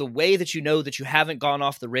 well, the way that you know that you haven't gone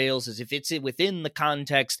off the rails is if it's within the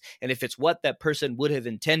context and if it's what that person would have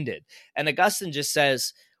intended. And Augustine just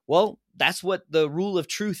says, well, that's what the rule of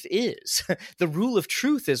truth is. The rule of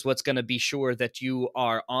truth is what's going to be sure that you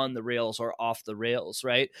are on the rails or off the rails,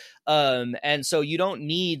 right? And so you don't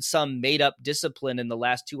need some made up discipline in the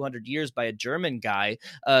last 200 years by a German guy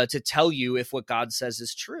to tell you if what God says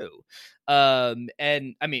is true. And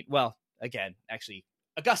I mean, well, again, actually,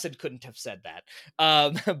 Augustine couldn't have said that.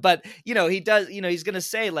 But, he does, he's going to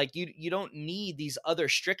say, like, you don't need these other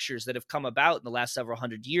strictures that have come about in the last several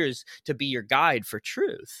hundred years to be your guide for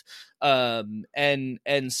truth. And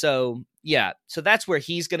so, yeah, so that's where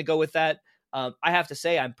he's going to go with that. I have to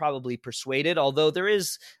say I'm probably persuaded, although there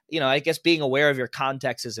is, I guess being aware of your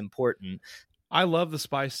context is important. I love the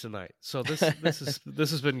spice tonight. So this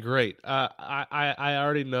has been great. I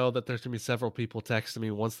already know that there's gonna be several people texting me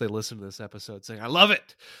once they listen to this episode saying I love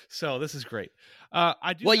it. So this is great.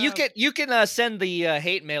 I do. Well, you can send the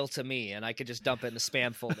hate mail to me, and I could just dump it in the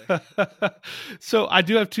spam folder. So I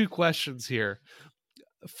do have two questions here.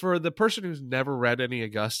 For the person who's never read any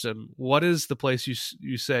Augustine, what is the place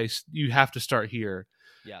you say you have to start here?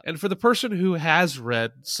 Yeah. And for the person who has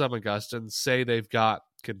read some Augustine, say they've got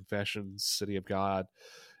Confessions, City of God,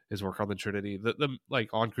 his work on the Trinity, the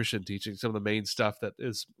like on Christian teaching, some of the main stuff that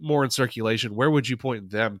is more in circulation, where would you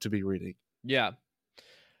point them to be reading? Yeah.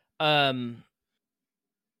 I'm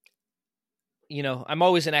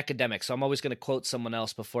always an academic, so I'm always going to quote someone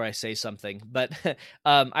else before I say something. But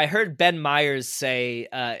I heard Ben Myers say,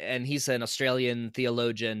 and he's an Australian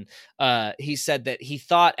theologian, he said that he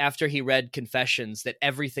thought after he read Confessions that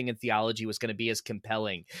everything in theology was going to be as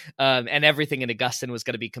compelling, and everything in Augustine was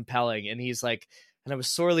going to be compelling. And he's like, and I was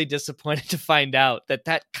sorely disappointed to find out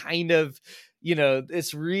that kind of,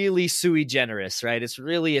 it's really sui generis, right? It's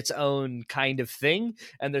really its own kind of thing.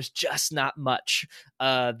 And there's just not much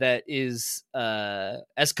that is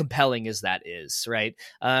as compelling as that is, right?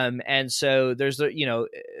 And so there's,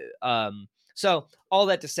 so all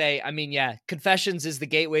that to say, I mean, yeah, Confessions is the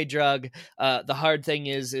gateway drug. The hard thing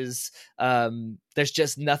is there's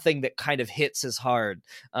just nothing that kind of hits as hard.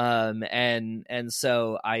 And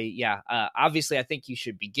so obviously I think you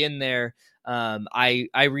should begin there. I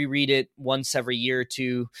reread it once every year or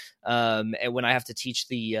two. And when I have to teach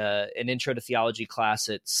an intro to theology class,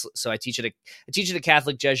 so I teach at a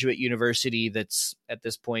Catholic Jesuit university that's at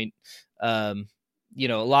this point, a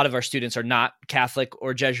lot of our students are not Catholic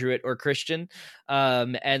or Jesuit or Christian.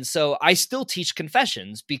 And so I still teach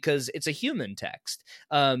Confessions because it's a human text.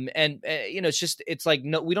 It's like,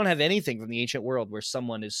 no, we don't have anything from the ancient world where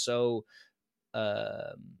someone is so,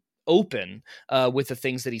 open with the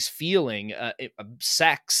things that he's feeling,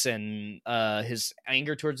 sex and his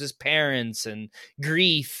anger towards his parents and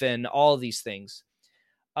grief and all these things.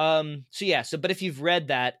 But if you've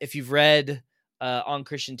read on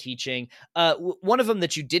Christian teaching, one of them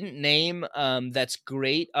that you didn't name, that's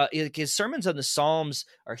great. His sermons on the Psalms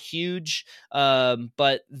are huge,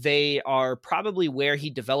 but they are probably where he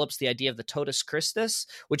develops the idea of the totus Christus,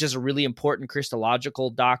 which is a really important Christological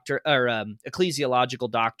doctrine or ecclesiological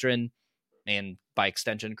doctrine, and by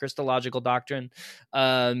extension, Christological doctrine.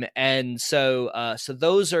 And so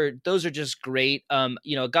those are just great.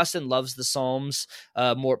 Augustine loves the Psalms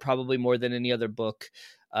probably more than any other book.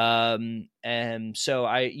 And so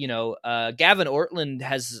Gavin Ortland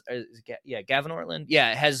has the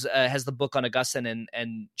book on Augustine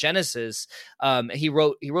and Genesis. He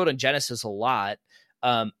wrote on Genesis a lot.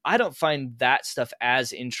 I don't find that stuff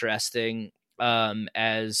as interesting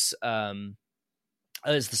as the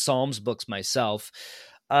Psalms books myself.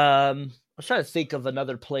 I'm trying to think of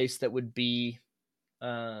another place that would be,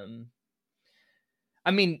 I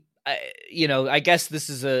guess this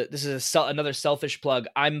is another selfish plug.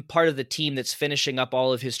 I'm part of the team that's finishing up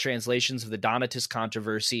all of his translations of the Donatist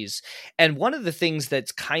controversies. And one of the things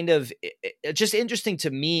that's kind of just interesting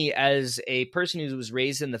to me as a person who was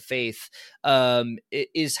raised in the faith,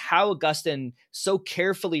 is how Augustine so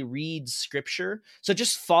carefully reads scripture. So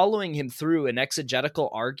just following him through an exegetical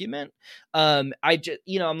argument, I'm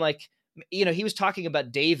like, he was talking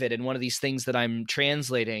about David in one of these things that I'm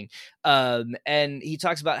translating. And he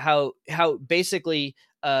talks about how basically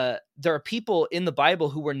there are people in the Bible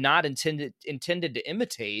who were not intended to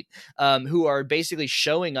imitate, who are basically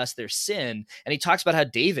showing us their sin. And he talks about how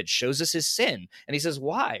David shows us his sin. And he says,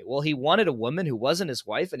 why? Well, he wanted a woman who wasn't his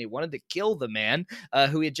wife, and he wanted to kill the man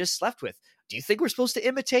who he had just slept with. Do you think we're supposed to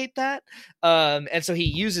imitate that? And so he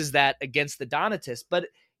uses that against the Donatists. But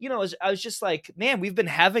I was just like, man, we've been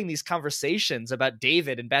having these conversations about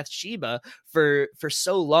David and Bathsheba for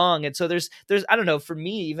so long. And so there's, I don't know, for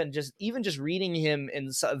me, even just reading him in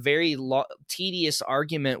a very tedious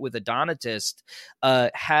argument with a Donatist,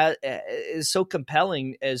 is so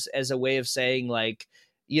compelling as a way of saying, like,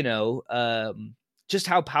 just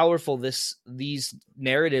how powerful these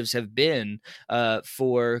narratives have been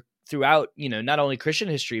for throughout, not only Christian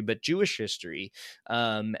history, but Jewish history.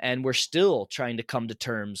 And we're still trying to come to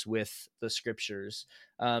terms with the scriptures.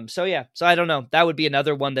 So I don't know. That would be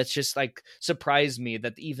another one that's just like surprised me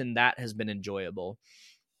that even that has been enjoyable.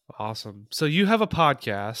 Awesome. So you have a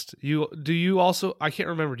podcast. Do you also, I can't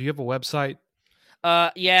remember, do you have a website?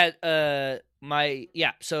 So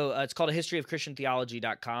it's called a history of Christian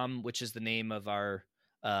theology.com, which is the name of our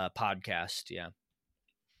podcast. Yeah.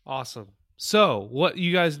 Awesome. So what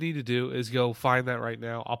you guys need to do is go find that right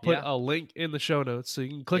now. I'll put a link in the show notes so you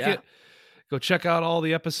can click it, go check out all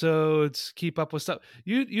the episodes, keep up with stuff.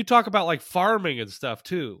 You talk about like farming and stuff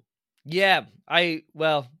too. Yeah.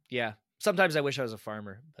 Sometimes I wish I was a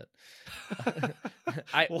farmer, but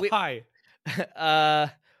why?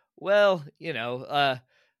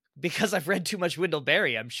 Because I've read too much Wendell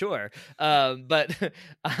Berry, I'm sure. I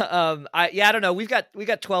don't know. We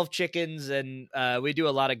got 12 chickens, and we do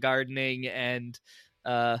a lot of gardening, and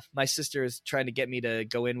my sister is trying to get me to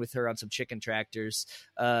go in with her on some chicken tractors.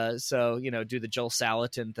 So do the Joel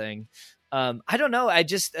Salatin thing. I don't know. I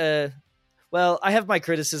just I have my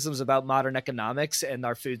criticisms about modern economics and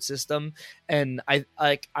our food system, and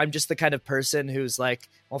I'm just the kind of person who's like,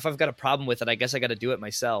 well, if I've got a problem with it, I guess I got to do it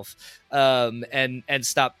myself, and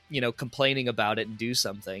stop, complaining about it and do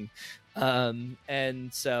something.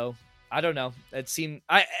 And so I don't know. It seemed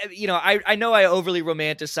I know I overly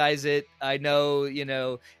romanticize it. I know,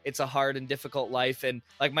 it's a hard and difficult life, and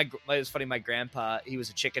like it was funny. My grandpa, he was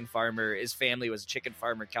a chicken farmer. His family was a chicken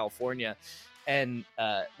farmer in California. And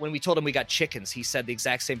when we told him we got chickens, he said the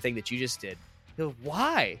exact same thing that you just did. He goes,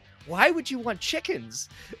 why? Why would you want chickens?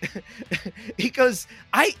 He goes,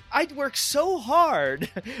 I'd work so hard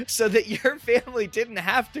so that your family didn't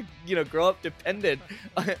have to, grow up dependent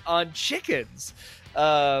on chickens.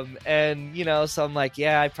 So I'm like,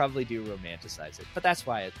 yeah, I probably do romanticize it. But that's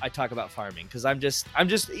why I talk about farming, because I'm just, I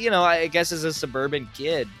guess as a suburban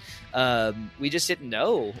kid, we just didn't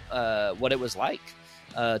know what it was like.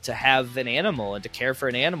 To have an animal and to care for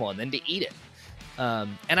an animal and then to eat it.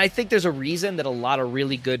 And I think there's a reason that a lot of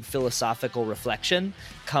really good philosophical reflection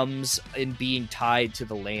comes in being tied to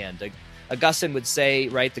the land. Augustine would say,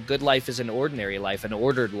 right, the good life is an ordinary life, an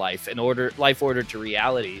ordered life, life ordered to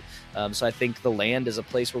reality. So I think the land is a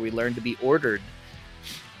place where we learn to be ordered.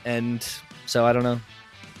 And so I don't know.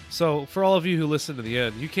 So for all of you who listen to the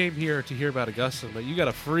end, you came here to hear about Augustine, but you got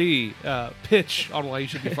a free pitch on why you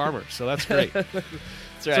should be farmers. So that's great. That's right.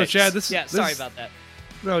 So Chad, sorry about that.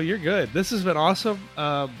 No, you're good. This has been awesome.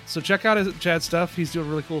 So check out Chad's stuff. He's doing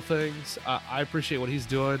really cool things. I appreciate what he's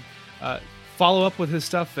doing. Follow up with his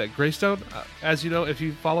stuff at Greystone. As you know, if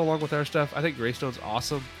you follow along with our stuff, I think Greystone's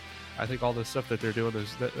awesome. I think all the stuff that they're doing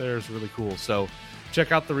is really cool. So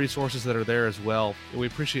check out the resources that are there as well. And we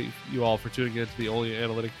appreciate you all for tuning in to the only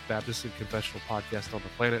analytic Baptist and confessional podcast on the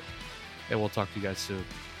planet. And we'll talk to you guys soon.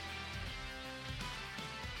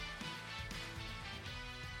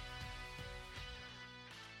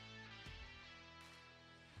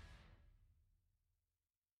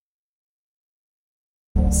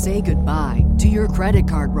 Say goodbye to your credit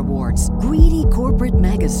card rewards. Greedy corporate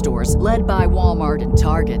mega stores, led by Walmart and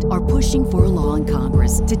Target, are pushing for a law in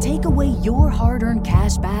Congress to take away your hard-earned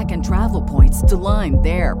cash back and travel points to line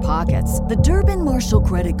their pockets. The Durbin-Marshall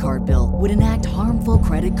credit card bill would enact harmful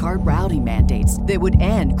credit card routing mandates that would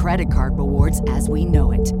end credit card rewards as we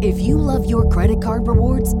know it. If you love your credit card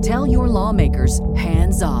rewards, tell your lawmakers,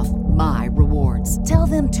 hands off my rewards. Tell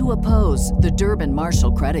them to oppose the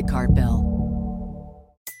Durbin-Marshall credit card bill.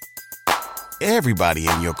 Everybody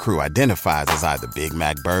in your crew identifies as either Big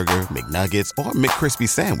Mac Burger, McNuggets, or McCrispy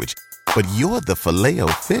Sandwich. But you're the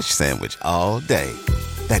Filet-O-Fish Sandwich all day.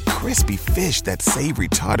 That crispy fish, that savory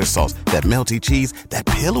tartar sauce, that melty cheese, that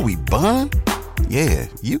pillowy bun. Yeah,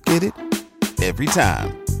 you get it. Every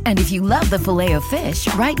time. And if you love the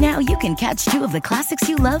Filet-O-Fish, right now you can catch two of the classics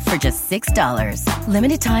you love for just $6.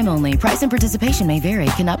 Limited time only. Price and participation may vary.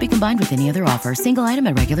 Cannot be combined with any other offer. Single item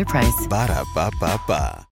at regular price. Ba-da-ba-ba-ba.